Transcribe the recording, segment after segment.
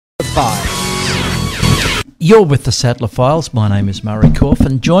Files. You're with the Sattler Files. My name is Murray Korff,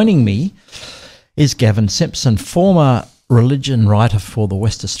 and joining me is Gavin Simpson, former religion writer for the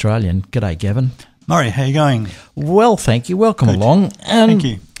West Australian. G'day, Gavin. Murray, how are you going? Well, thank you. Welcome along. Thank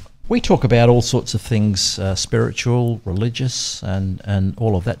you. We talk about all sorts of things, spiritual, religious, and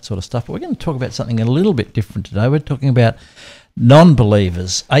all of that sort of stuff. But we're going to talk about something a little bit different today. We're talking about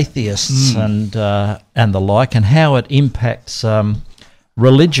non-believers, atheists, and the like, and how it impacts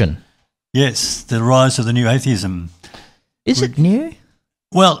religion. Yes, the rise of the new atheism. Is it new?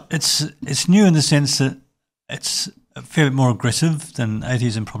 Well, it's new in the sense that it's a fair bit more aggressive than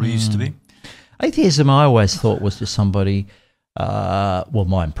atheism probably used to be. Atheism, I always thought, was just somebody.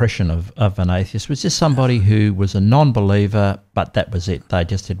 My impression of an atheist was just somebody who was a non-believer, but that was it. They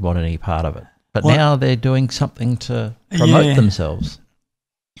just didn't want any part of it. But now they're doing something to promote themselves.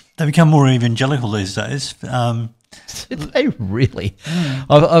 They become more evangelical these days. They really?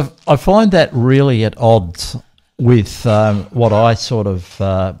 I find that really at odds with what I sort of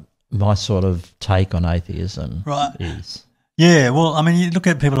my sort of take on atheism is. Yeah, well, I mean, you look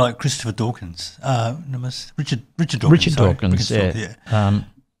at people like Christopher Dawkins, Richard Dawkins. Richard Dawkins, yeah.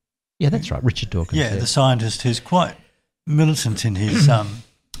 That's right, Richard Dawkins. Yeah, the scientist who's quite militant in his...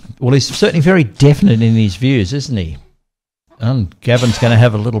 Well, he's certainly very definite in his views, isn't he? And Gavin's going to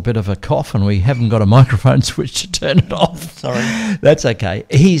have a little bit of a cough, and we haven't got a microphone switch to turn it off. Sorry. That's okay.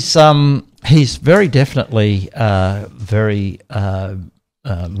 He's very definitely very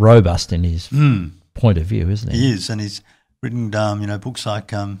robust in his point of view, isn't he? He is, and he's written, books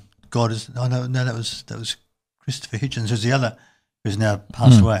like God is. Oh no, that was Christopher Hitchens, who's the other, who's now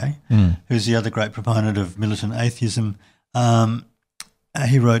passed away, who's the other great proponent of militant atheism.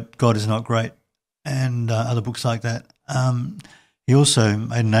 He wrote God is Not Great and other books like that. He also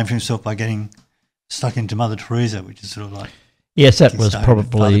made a name for himself by getting stuck into Mother Teresa, which is sort of like that was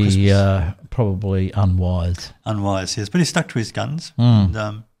probably unwise. Unwise, yes, but he stuck to his guns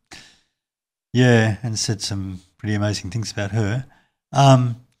and said some pretty amazing things about her.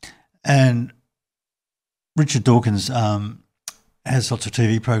 And Richard Dawkins has lots of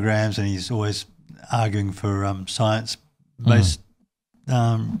TV programs, and he's always arguing for science-based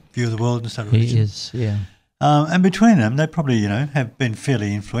view of the world and stuff. He is, yeah. And between them, they probably, have been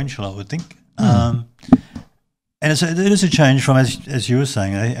fairly influential, I would think. And it is a change from, as you were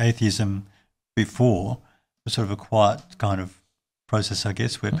saying, atheism before was sort of a quiet kind of process, I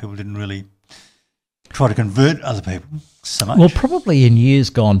guess, where people didn't really try to convert other people so much. Well, probably in years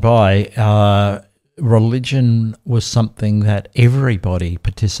gone by, religion was something that everybody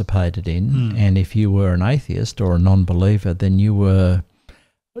participated in, and if you were an atheist or a non-believer, then you were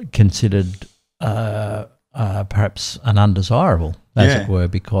considered perhaps an undesirable, as it were,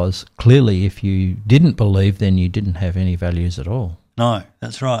 because clearly if you didn't believe, then you didn't have any values at all. No,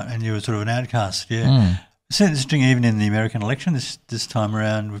 that's right, and you were sort of an outcast, It's interesting, even in the American election this time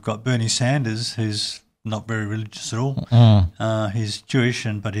around, we've got Bernie Sanders, who's not very religious at all. He's Jewish,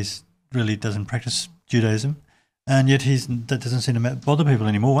 but he really doesn't practice Judaism, and yet that doesn't seem to bother people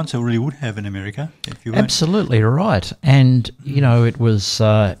anymore. Once it really would have in America, if you weren't. Absolutely right. And it was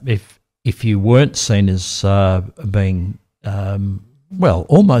if you weren't seen as being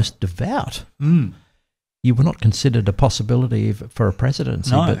almost devout. You were not considered a possibility for a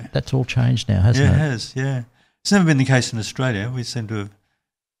presidency, but that's all changed now, hasn't it? Yeah, it has, yeah. It's never been the case in Australia. We seem to have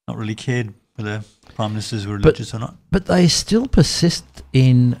not really cared whether prime ministers were religious or not. But they still persist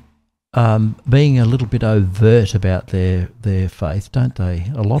in being a little bit overt about their faith, don't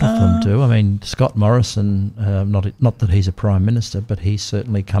they? A lot of them do. I mean, Scott Morrison, not that he's a prime minister, but he's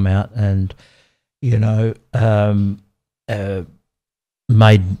certainly come out and,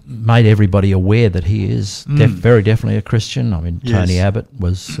 made everybody aware that he is very definitely a Christian. I mean, Tony Abbott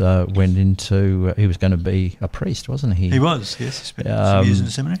went into he was going to be a priest, wasn't he? He was, yes. He spent some years in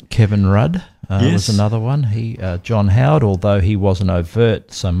the seminary. Kevin Rudd was another one. John Howard, although he wasn't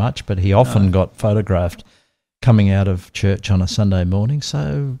overt so much, but he often got photographed coming out of church on a Sunday morning.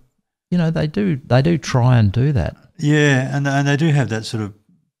 So, they do try and do that. Yeah, and they do have that sort of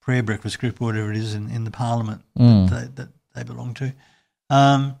prayer breakfast group or whatever it is in the parliament that they belong to.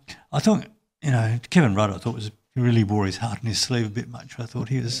 I thought, Kevin Rudd, I thought he really wore his heart on his sleeve a bit much. I thought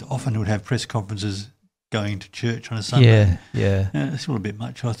he would have press conferences going to church on a Sunday. Yeah. It's a little bit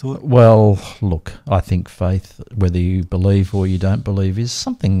much, I thought. Well, look, I think faith, whether you believe or you don't believe, is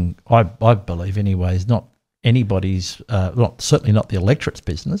something I believe anyway, is not anybody's, certainly not the electorate's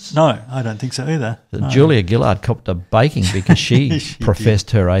business. No, I don't think so either. No. Julia Gillard copped a baking because she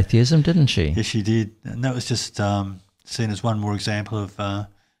professed her atheism, didn't she? Yes, she did. And that was just seen as one more example of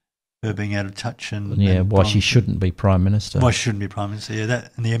her being out of touch and why she shouldn't be Prime Minister. Why she shouldn't be Prime Minister, yeah,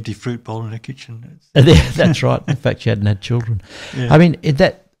 that and the empty fruit bowl in her kitchen. That's right. In fact, she hadn't had children. Yeah. I mean,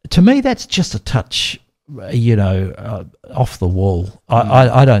 to me, that's just a touch, off the wall.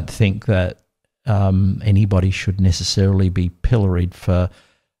 I don't think that anybody should necessarily be pilloried for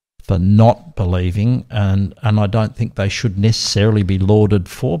not believing, and I don't think they should necessarily be lauded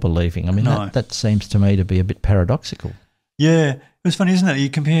for believing. I mean, that seems to me to be a bit paradoxical. Yeah, it was funny, isn't it? You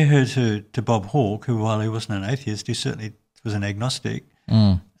compare her to Bob Hawke, who, while he wasn't an atheist, he certainly was an agnostic.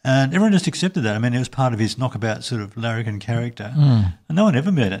 And everyone just accepted that. I mean, it was part of his knockabout sort of larrikin character. And no one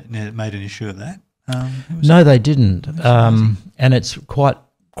ever made an issue of that. No, they didn't. And it's quite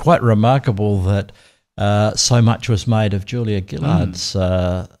remarkable that so much was made of Julia Gillard's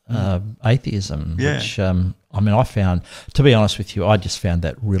atheism, which, I found, to be honest with you, I just found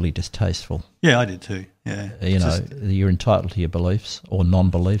that really distasteful. Yeah, I did too, yeah. You're entitled to your beliefs, or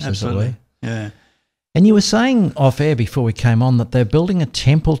non-beliefs, as it were. Yeah. And you were saying off-air before we came on that they're building a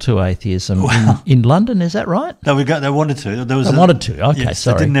temple to atheism in London, is that right? They wanted to. They wanted to, okay, yes,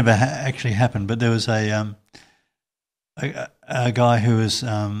 sorry. It didn't ever actually happen, but there was a guy who was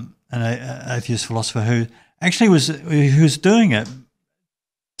an atheist philosopher who actually was doing it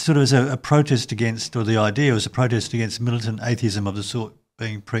sort of as a protest against, or the idea was a protest against militant atheism of the sort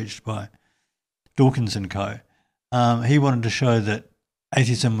being preached by Dawkins and co. He wanted to show that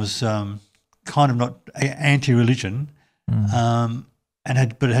atheism was kind of not anti-religion, but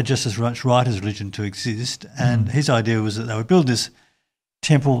it had just as much right as religion to exist. And his idea was that they would build this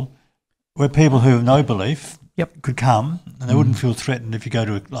temple where people who have no belief could come, and they wouldn't feel threatened. If you go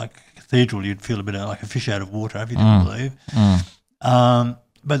to a cathedral, you'd feel a bit like a fish out of water if you didn't believe.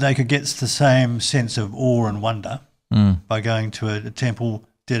 But they could get the same sense of awe and wonder by going to a temple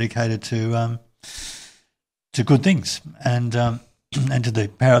dedicated to good things and to the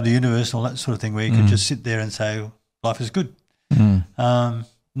power of the universe and all that sort of thing, where you could just sit there and say life is good.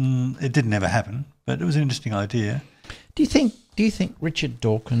 It didn't ever happen, but it was an interesting idea. Do you think Richard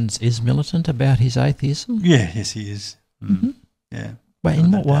Dawkins is militant about his atheism? Yes, he is. Yeah. But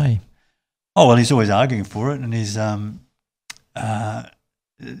in what way? Oh, well, he's always arguing for it, and he's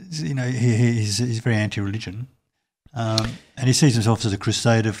he's very anti-religion, and he sees himself as a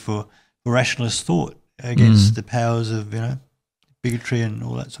crusader for rationalist thought against the powers of bigotry and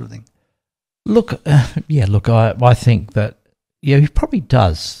all that sort of thing. I think that he probably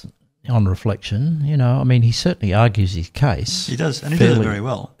does. On reflection, he certainly argues his case. He does, and he does it very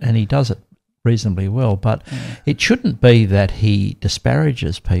well. And he does it reasonably well, but it shouldn't be that he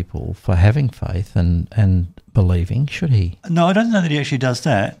disparages people for having faith and believing, should he? No, I don't know that he actually does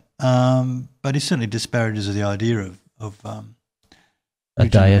that, but he certainly disparages the idea of a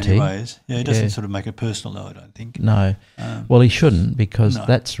deity. In many ways. Yeah, he doesn't sort of make it personal, though, I don't think. No. Well, he shouldn't, because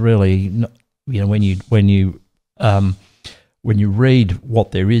that's really, when you read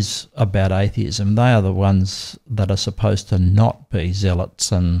what there is about atheism, they are the ones that are supposed to not be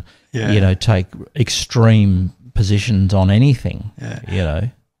zealots and, take extreme positions on anything,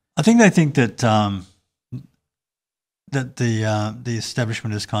 I think they think that that the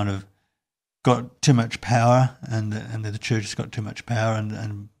establishment has kind of got too much power and the church has got too much power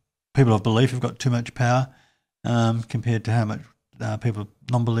and people of belief have got too much power compared to how much people of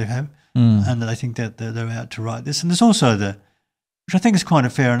non-belief have, and they think that they're out to right this. And there's also which I think is kind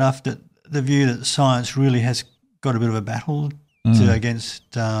of fair enough, that the view that science really has got a bit of a battle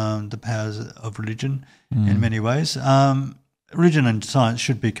against the powers of religion in many ways. Religion and science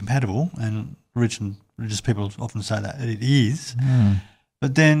should be compatible, and religious people often say that it is.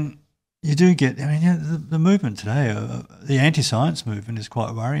 But then you do get, the movement today, the anti-science movement is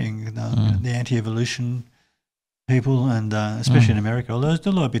quite worrying. The anti-evolution people, and especially in America, although there's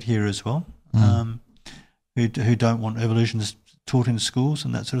a lot bit here as well, who don't want evolution taught in schools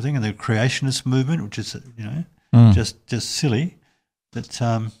and that sort of thing, and the creationist movement, which is just silly,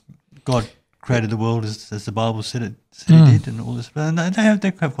 that God created the world as the Bible said He did, and all this. And they have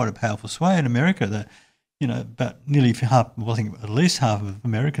quite a powerful sway in America. That about nearly half, well, I think at least half of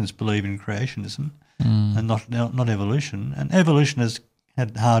Americans believe in creationism and not evolution. And evolution has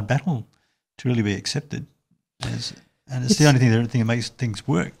had a hard battle to really be accepted, and it's the only thing that makes things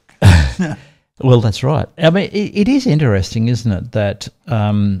work. Well, that's right. I mean, it is interesting, isn't it, that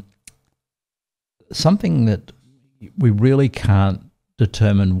something that we really can't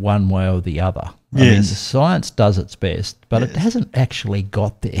determine one way or the other. I mean, science does its best, but it hasn't actually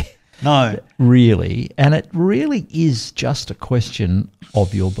got there. No. Really. And it really is just a question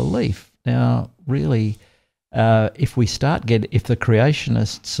of your belief. Now, really, if the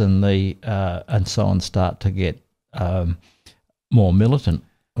creationists and so on start to get more militant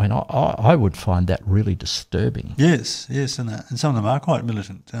I would find that really disturbing. Yes, and some of them are quite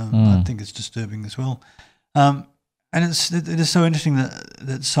militant. I think it's disturbing as well. And it is so interesting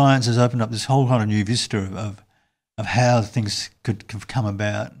that science has opened up this whole kind of new vista of how things could have come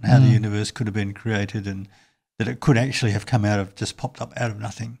about, and how the universe could have been created, and that it could actually have come just popped up out of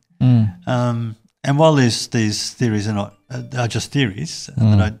nothing. And while these theories are just theories,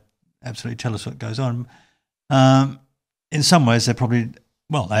 they don't absolutely tell us what goes on, in some ways they're probably,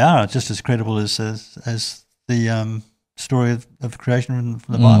 they are just as credible as the story of creation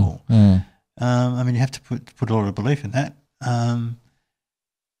from the Bible. I mean, you have to put a lot of belief in that.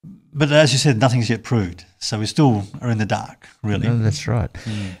 But as you said, nothing's yet proved, so we still are in the dark, really. No, that's right.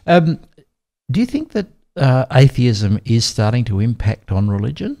 Do you think that atheism is starting to impact on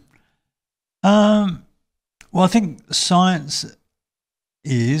religion? Well, I think science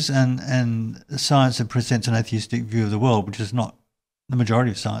is, and science that presents an atheistic view of the world, which is not the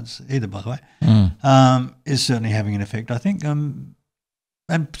majority of science either, by the way, is certainly having an effect, I think. And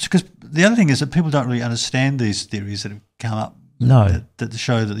because the other thing is that people don't really understand these theories that have come up. No, that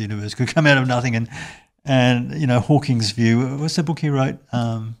show that the universe could come out of nothing, and Hawking's view. What's the book he wrote?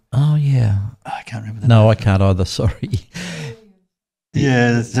 Oh yeah, I can't remember. No, I can't either. Sorry.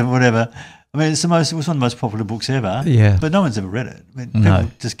 Yeah, whatever. I mean, it was one of the most popular books ever. Yeah, but no one's ever read it. I mean,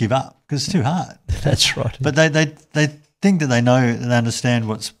 people just give up because it's too hard. That's right. But they think that they know and they understand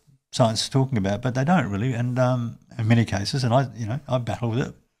what science is talking about, but they don't really. And in many cases, and I battle with it,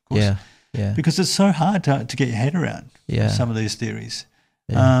 of course. Yeah. Because it's so hard to get your head around some of these theories.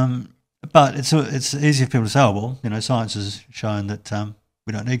 Yeah. But it's easy for people to say, oh, well, science has shown that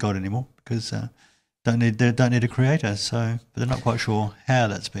we don't need God anymore because don't need a creator. So, but they're not quite sure how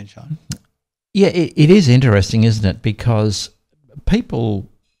that's been shown. Yeah, it is interesting, isn't it? Because people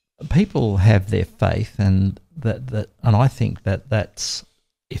have their faith, and that and I think that's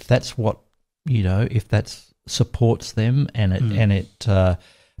if that's what if that supports them and it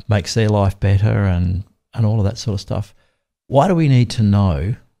makes their life better and all of that sort of stuff. Why do we need to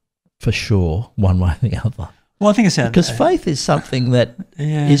know for sure one way or the other? Well, I think it's because faith is something that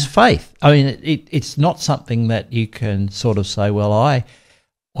is faith. I mean, it's not something that you can sort of say, well, I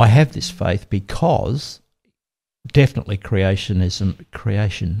have this faith because definitely creation. I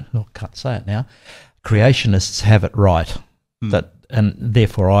can't say it now. Creationists have it right, and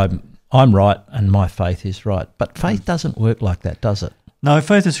therefore I'm right and my faith is right. But faith doesn't work like that, does it? No,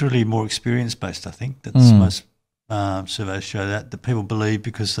 faith is really more experience-based, I think. That's most surveys show that people believe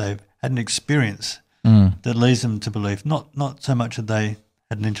because they've had an experience that leads them to believe. Not so much that they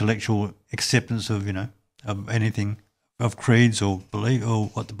had an intellectual acceptance of, of anything, of creeds or belief or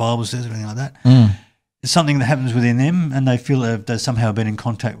what the Bible says or anything like that. It's something that happens within them, and they feel that they've somehow been in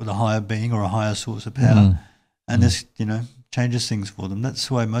contact with a higher being or a higher source of power. And this, changes things for them. That's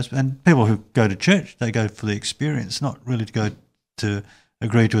the way and people who go to church, they go for the experience, not really to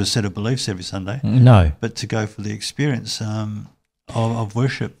agree to a set of beliefs every Sunday. No. But to go for the experience of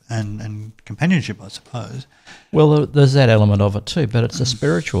worship and companionship, I suppose. Well, there's that element of it too, but it's a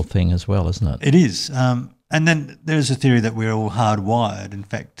spiritual thing as well, isn't it? It is. And then there's a theory that we're all hardwired, in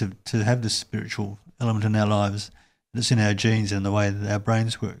fact, to have this spiritual element in our lives. It's in our genes and the way that our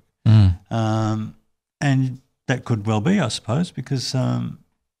brains work. And that could well be, I suppose, because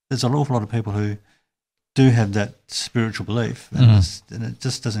there's an awful lot of people who do have that spiritual belief, and it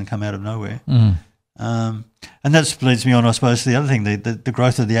just doesn't come out of nowhere. And that leads me on, I suppose, to the other thing, the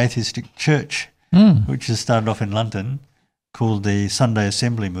growth of the atheistic church, which has started off in London, called the Sunday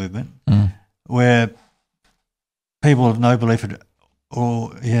Assembly movement, where people of no belief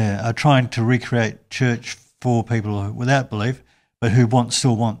are trying to recreate church for people without belief, but who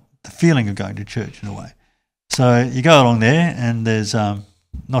still want the feeling of going to church in a way. So you go along there, and there's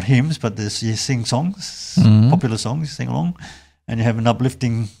not hymns, but you sing songs, popular songs, you sing along, and you have an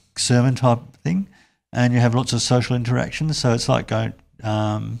uplifting sermon type thing, and you have lots of social interactions. So it's like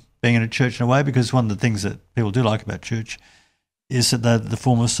being in a church in a way, because one of the things that people do like about church is that the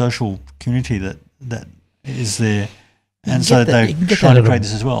form of social community that is there, and so they're trying to create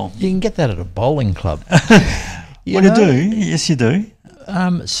this as well. You can get that at a bowling club. You do, yes, you do.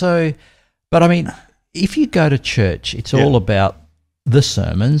 But I mean, if you go to church, it's all about the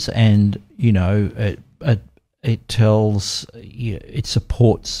sermons, and it tells you, it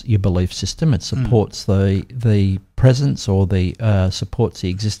supports your belief system. It supports the presence or the supports the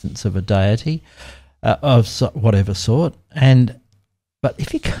existence of a deity of whatever sort. But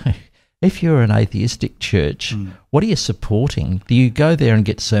if you're an atheistic church, what are you supporting? Do you go there and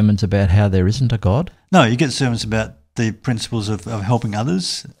get sermons about how there isn't a God? No, you get sermons about the principles of helping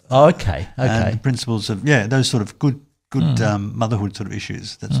others. Oh, okay. And the principles of those sort of good good motherhood sort of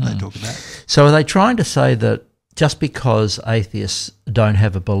issues. That's what they talk about. So are they trying to say that just because atheists don't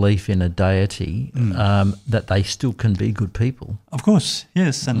have a belief in a deity, that they still can be good people? Of course,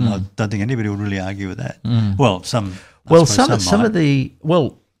 yes, and I don't think anybody would really argue with that. Well, some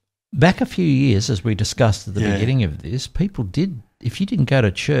back a few years, as we discussed at the beginning of this, people did. If you didn't go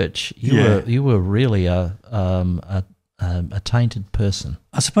to church, you were really a tainted person.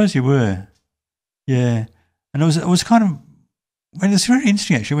 I suppose you were, yeah. And it was kind of, well, it's very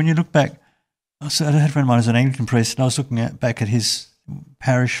interesting actually when you look back. I had a friend of mine who's an Anglican priest, and I was looking back at his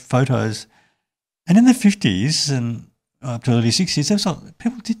parish photos, and in the 50s and up to early 60s, there was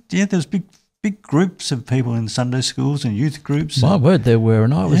people did. Yeah, there was big groups of people in Sunday schools and youth groups. My word, there were,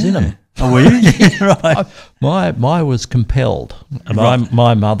 and I was in them. Oh, were you? Yeah, right. My was compelled. Right.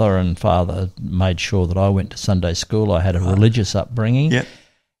 My mother and father made sure that I went to Sunday school. I had a religious upbringing,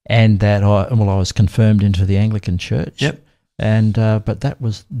 and that I was confirmed into the Anglican Church. Yep. And but that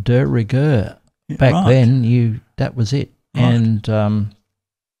was de rigueur. Back then, that was it. Right. And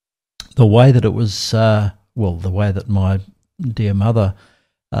the way that it was, the way that my dear mother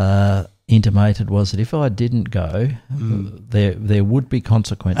intimated was that if I didn't go, there would be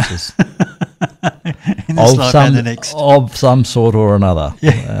consequences of some sort or another.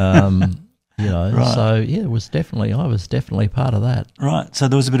 Right. So yeah, I was definitely part of that. Right. So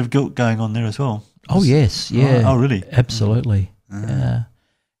there was a bit of guilt going on there as well. Oh yes, yeah. Right. Oh really? Absolutely. Yeah.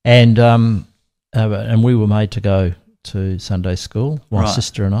 And we were made to go to Sunday school, my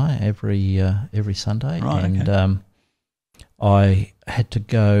sister and I, every Sunday. Right, and I had to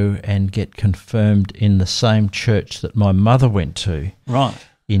go and get confirmed in the same church that my mother went to. Right.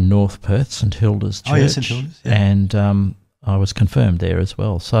 In North Perth, St Hilda's Church. Oh, yes, St Hilda's, yeah. And I was confirmed there as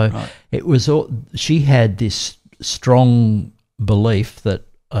well. So it was she had this strong belief that,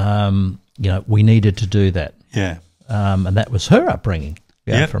 we needed to do that. Yeah. And that was her upbringing.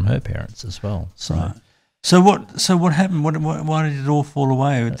 From her parents as well. So, what happened? Why did it all fall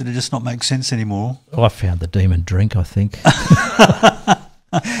away? Did it just not make sense anymore? I found the demon drink, I think.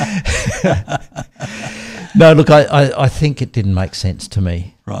 No, look, I think it didn't make sense to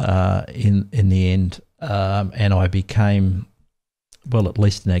me. Right. In the end, and I became, at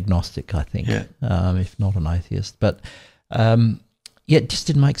least an agnostic, I think. Yeah. If not an atheist, but it just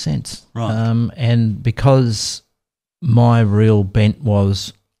didn't make sense. Right. And because my real bent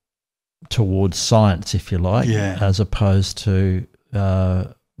was towards science, if you like, as opposed to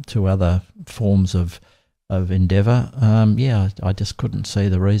other forms of endeavour. I just couldn't see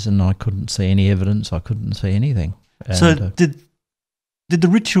the reason. I couldn't see any evidence. I couldn't see anything. And, so did the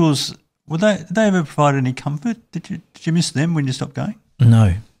rituals? Did they ever provide any comfort? Did you miss them when you stopped going?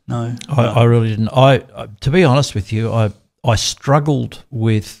 No. I really didn't. I to be honest with you, I struggled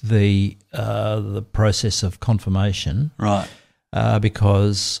with the process of confirmation, right?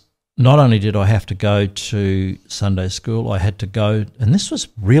 Because not only did I have to go to Sunday school, I had to go, and this was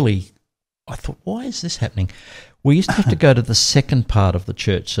really, I thought, why is this happening? We used to have to go to the second part of the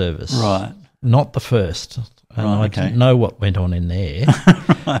church service, right? Not the first. And I didn't know what went on in there.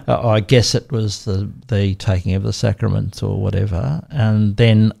 Right. I guess it was the taking of the sacraments or whatever. And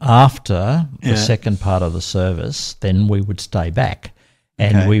then after the second part of the service, then we would stay back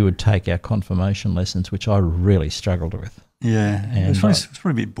and we would take our confirmation lessons, which I really struggled with. Yeah. And it was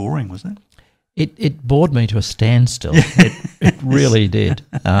probably a bit boring, wasn't it? It bored me to a standstill. It really did.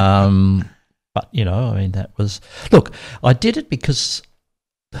 But, that was... Look, I did it because,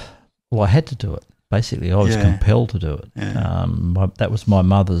 I had to do it. Basically, I was compelled to do it. Yeah. That was my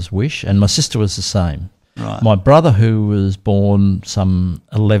mother's wish, and my sister was the same. Right. My brother, who was born some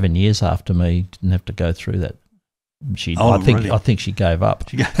 11 years after me, didn't have to go through that. I think she gave up.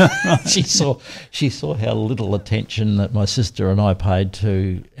 She saw how little attention that my sister and I paid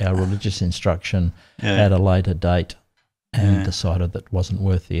to our religious instruction at a later date, and decided that wasn't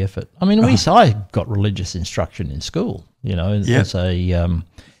worth the effort. I mean, I got religious instruction in school. As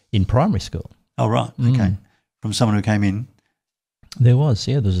in primary school. Oh, right. Okay. From someone who came in? There was,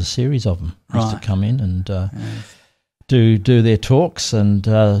 there's a series of them used to come in and do their talks, and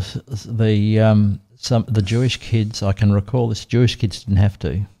the Jewish kids, I can recall this, Jewish kids didn't have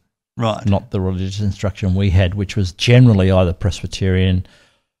to. Right. Not the religious instruction we had, which was generally either Presbyterian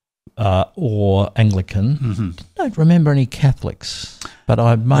or Anglican. Mm-hmm. I don't remember any Catholics, but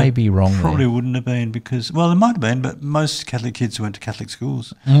I may be wrong there. Probably wouldn't have been because, there might have been, but most Catholic kids went to Catholic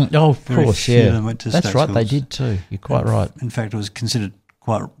schools. Of Very course, few of them went to That's state right, schools. they did too. You're quite right. In fact, it was considered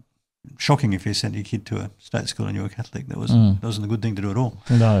quite shocking if you sent your kid to a state school and you were Catholic. That wasn't a good thing to do at all.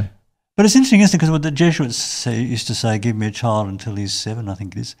 No. But it's interesting, isn't it? Because what the Jesuits used to say, give me a child until he's 7, I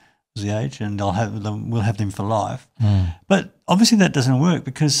think it is. was the age, and we'll have them for life. But obviously that doesn't work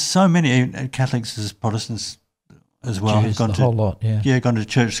because so many Catholics as Protestants as well have gone gone to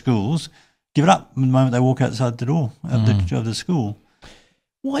church schools, give it up the moment they walk outside the door of the school.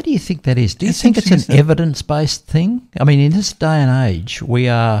 Why do you think that is? Do you think it's an evidence-based thing? I mean, in this day and age, we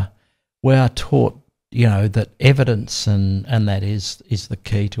are taught, that evidence and that is the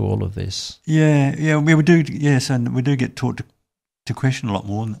key to all of this. Yeah, we do. Yes, and we do get taught to question a lot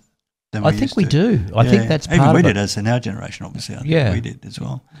more than I think we do. I think that's part of it. Even we did as in our generation, obviously. I think we did as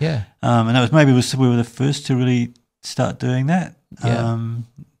well. Yeah. And that was maybe we were the first to really start doing that,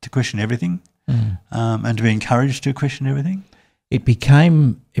 to question everything, and to be encouraged to question everything. It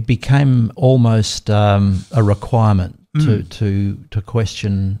became almost a requirement to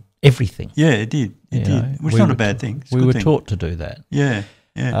question everything. Yeah, it did. It did, which is not a bad thing. We were taught to do that. Yeah.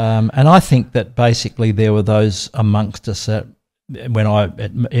 And I think that basically there were those amongst us that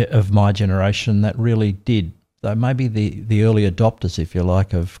of my generation that really did. Though maybe the early adopters, if you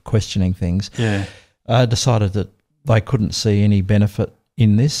like, of questioning things, decided that they couldn't see any benefit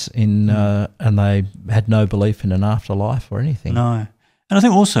in this, and they had no belief in an afterlife or anything. No, and I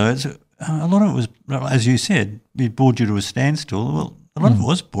think also a lot of it was, as you said, it bored you to a standstill. Well, a lot of it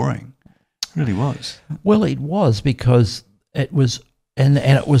was boring. It really was. Well, it was because it was, and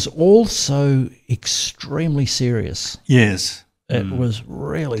it was also extremely serious. Yes, it was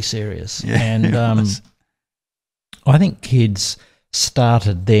really serious, yeah, and I think kids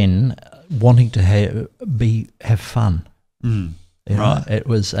started then wanting to have fun. Right, it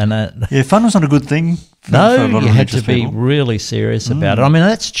was, and fun was not a good thing. You had to be really serious about it. I mean,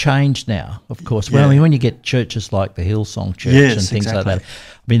 that's changed now, of course. Well, I mean, when you get churches like the Hillsong Church and things like that, I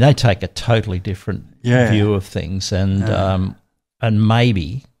mean, they take a totally different view of things, and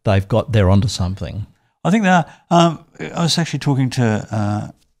maybe they're onto something. I think that I was actually talking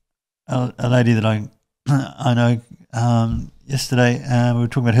to a lady that I know yesterday. We were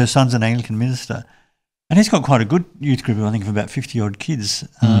talking about her son's an Anglican minister. And he's got quite a good youth group, I think, of about 50-odd kids,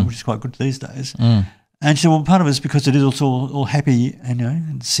 which is quite good these days. And she said, well, part of it is because it is also all happy,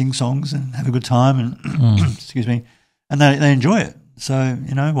 and sing songs and have a good time, and excuse me, and they enjoy it. So,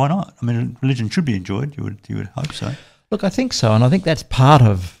 why not? I mean, religion should be enjoyed. You would hope so. Look, I think so, and I think that's part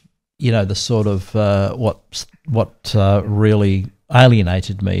of the sort of what really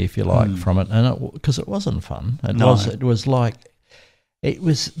alienated me, if you like, from it, and because it wasn't fun. It was like. It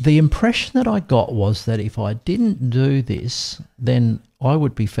was the impression that I got was that if I didn't do this, then I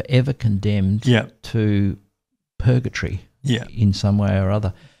would be forever condemned to purgatory in some way or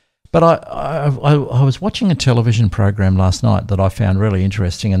other. But I was watching a television program last night that I found really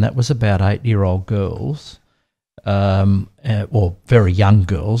interesting, and that was about 8-year-old girls, or very young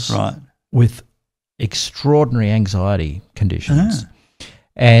girls, right, with extraordinary anxiety conditions.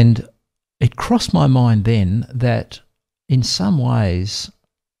 And it crossed my mind then that in some ways,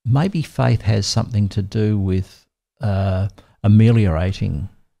 maybe faith has something to do with ameliorating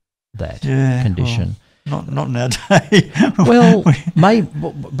that condition. Well, not in our day. Well,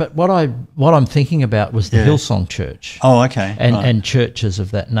 but what I'm thinking about was the Hillsong Church. Oh, okay. And churches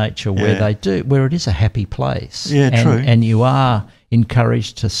of that nature where it is a happy place. Yeah, true. And you are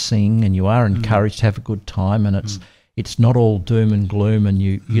encouraged to sing, and you are encouraged to have a good time, and it's not all doom and gloom, and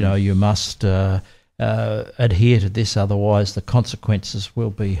you must. Adhere to this, otherwise the consequences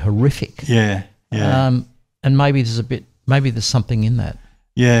will be horrific. Yeah. And maybe there's something in that.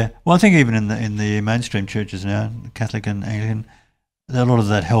 Yeah. Well, I think even in the mainstream churches now, Catholic and Anglican, a lot of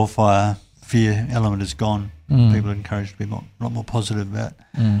that hellfire fear element is gone. People are encouraged to be a lot more positive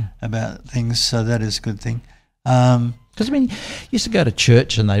about things. So that is a good thing. Because, I mean, you used to go to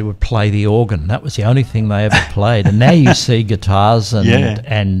church and they would play the organ. That was the only thing they ever played. And now you see guitars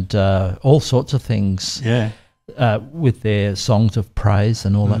and all sorts of things with their songs of praise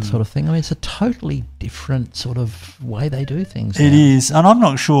and all that sort of thing. I mean, it's a totally different sort of way they do things now. It is. And I'm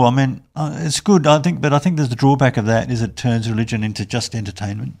not sure. I mean, it's good, I think, but I think there's the drawback of that is it turns religion into just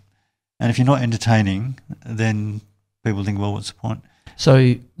entertainment. And if you're not entertaining, then people think, well, what's the point?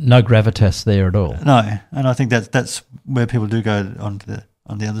 So no gravitas there at all. No, and I think that's where people do go on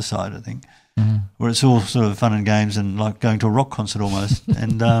the other side. I think where it's all sort of fun and games and like going to a rock concert almost.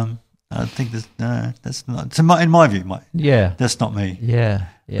 And I think that's not in my view. That's not me. Yeah.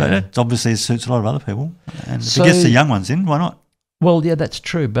 But it obviously suits a lot of other people, and if it gets the young ones in, why not? Well, yeah, that's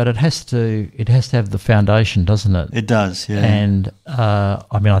true, but it has to have the foundation, doesn't it? It does, yeah. And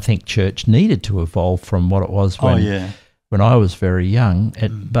I mean, I think church needed to evolve from what it was when I was very young.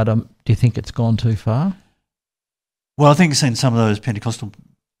 But do you think it's gone too far? Well, I think seeing some of those Pentecostal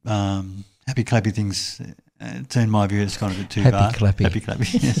happy clappy things, in my view, it's gone a bit too far. Happy clappy. Happy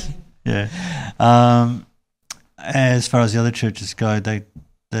clappy, yes. Yeah. As far as the other churches go, that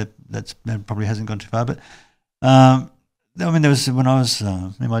probably hasn't gone too far. But I mean, there was when I was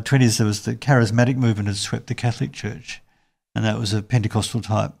in my 20s, there was the charismatic movement that swept the Catholic Church, and that was a Pentecostal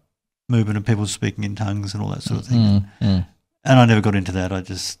type movement of people speaking in tongues and all that sort of thing. And I never got into that. I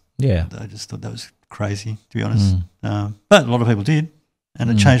just thought that was crazy, to be honest. But a lot of people did, and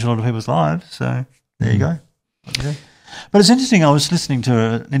it changed a lot of people's lives. So there you go. Okay. But it's interesting. I was listening to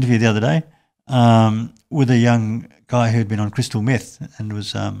an interview the other day with a young guy who'd been on crystal meth and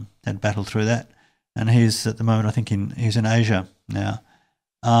was had battled through that, and he's at the moment, I think, he's in Asia now,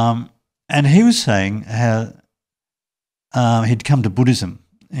 and he was saying how he'd come to Buddhism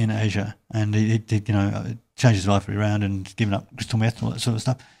in Asia, and he changed his life around and given up crystal meth and all that sort of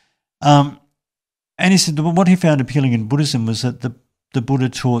stuff. And he said what he found appealing in Buddhism was that the Buddha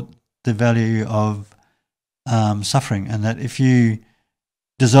taught the value of suffering, and that if you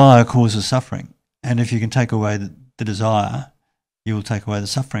desire causes suffering, and if you can take away the desire, you will take away the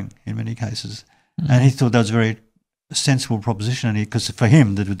suffering in many cases. And he thought that was a very sensible proposition, and because for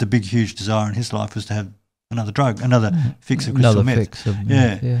him the big huge desire in his life was to have another drug, another fix of crystal meth.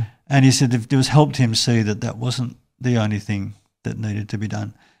 Yeah. And he said it was helped him see that wasn't the only thing that needed to be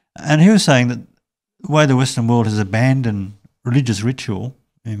done. And he was saying that the way the Western world has abandoned religious ritual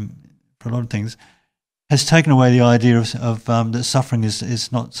for a lot of things has taken away the idea of that suffering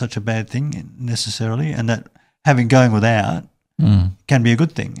is not such a bad thing necessarily, and that going without can be a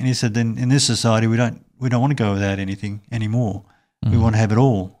good thing. And he said, in this society, we don't want to go without anything anymore. We want to have it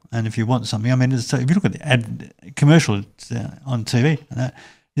all. And if you want something, I mean, if you look at the commercial on TV,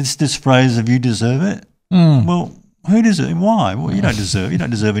 it's this phrase of "you deserve it." Well, who deserves it? Why? Well, you don't deserve. You don't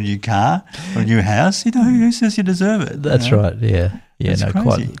deserve a new car or a new house. Who says you deserve it? That's right. Yeah. It's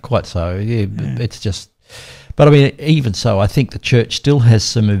crazy. Quite so. Yeah. It's just. But I mean, even so, I think the church still has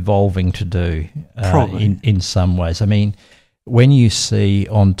some evolving to do in some ways. I mean, when you see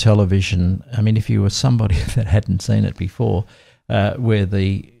on television, I mean, if you were somebody that hadn't seen it before, where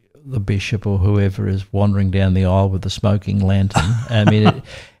the bishop or whoever is wandering down the aisle with the smoking lantern, I mean,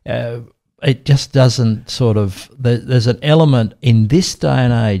 it just doesn't sort of. There's an element in this day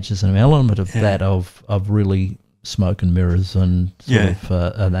and age. There's an element of that of really smoke and mirrors and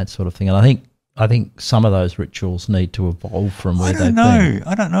and that sort of thing. And I think some of those rituals need to evolve from where they've been.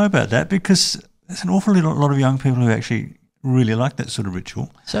 I don't know about that, because there's an awful lot of young people who actually really like that sort of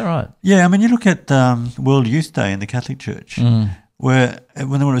ritual. Is that right? Yeah, I mean, you look at World Youth Day in the Catholic Church, where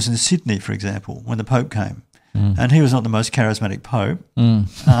when it was in Sydney, for example, when the Pope came, and he was not the most charismatic Pope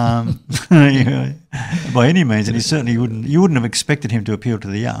by any means, and you wouldn't have expected him to appeal to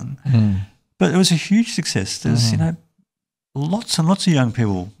the young. But it was a huge success. There's lots and lots of young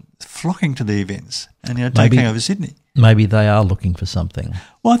people flocking to the events and taking over Sydney. Maybe they are looking for something.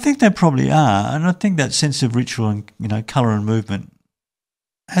 Well, I think they probably are, and I think that sense of ritual and colour and movement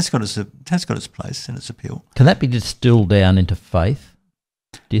has got its place and its appeal. Can that be distilled down into faith,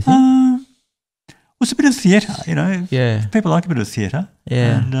 do you think? Well, it's a bit of theatre, Yeah. People like a bit of theatre.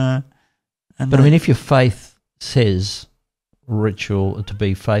 Yeah. But I mean, if your faith says ritual to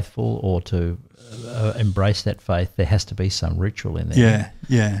be faithful or to embrace that faith, there has to be some ritual in there.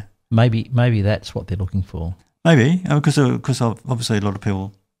 Yeah. Maybe that's what they're looking for. Maybe, because obviously a lot of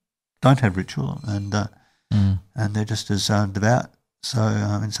people don't have ritual, and they're just as devout. So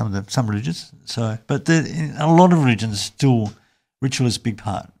in some religions, but in a lot of religions, still ritual is a big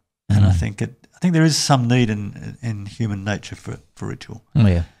part, and I think there is some need in human nature for ritual.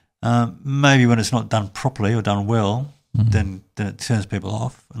 Yeah. Maybe when it's not done properly or done well, then it turns people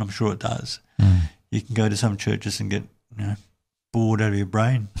off, and I'm sure it does. You can go to some churches and get bored out of your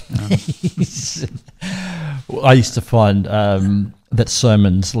brain. I used to find that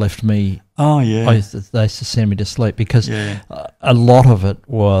sermons left me. Oh yeah, they used to send me to sleep because a lot of it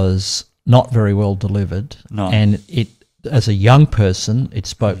was not very well delivered, and it, as a young person, it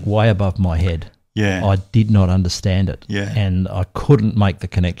spoke way above my head. Yeah, I did not understand it. Yeah, and I couldn't make the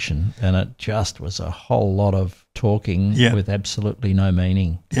connection, and it just was a whole lot of talking with absolutely no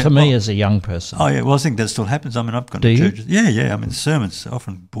meaning to me as a young person. Oh yeah, well I think that still happens. I mean, I've gone to churches. Yeah. I mean, sermons are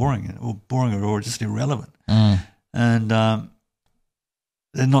often boring or just irrelevant, and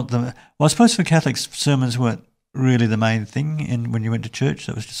they're not the. Well, I suppose for Catholics, sermons weren't really the main thing when you went to church.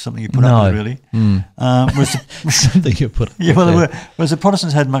 That was just something you put up with, really. Something you put up with. Yeah, well, whereas the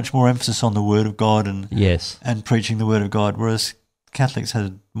Protestants had much more emphasis on the Word of God and preaching the Word of God, whereas Catholics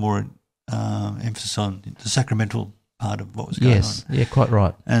had more emphasis on the sacramental part of what was going on. Yes, yeah, quite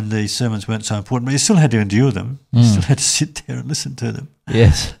right. And the sermons weren't so important, but you still had to endure them. You still had to sit there and listen to them.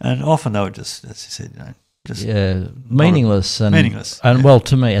 Yes. And often they were just, as you said, Just meaningless and meaningless. Well,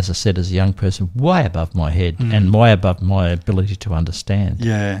 to me, as I said, as a young person, way above my head and way above my ability to understand.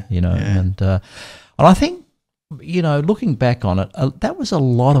 And I think, looking back on it, that was a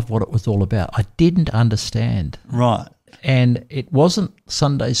lot of what it was all about. I didn't understand. Right. And it wasn't,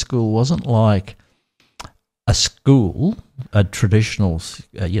 Sunday school wasn't like a school, a traditional,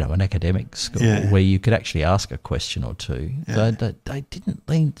 an academic school where you could actually ask a question or two. Yeah. They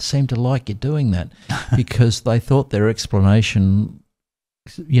didn't seem to like you doing that because they thought their explanation,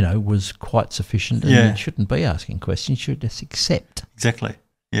 was quite sufficient and you shouldn't be asking questions. You should just accept. Exactly.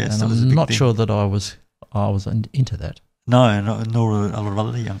 Yes, and that was a I'm big not thing. sure that I was into that. No, nor a lot of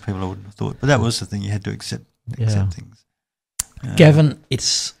other young people I wouldn't have thought. But that was the thing, you had to accept things. Gavin,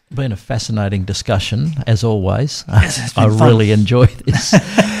 it's been a fascinating discussion, as always. Yes, it's been I fun. really enjoyed this.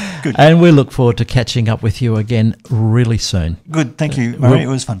 Good. And we look forward to catching up with you again really soon. Good, thank you, Murray. It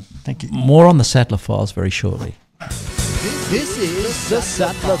was fun. Thank you. More on the Sattler Files very shortly. This is the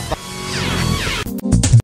Sattler Files.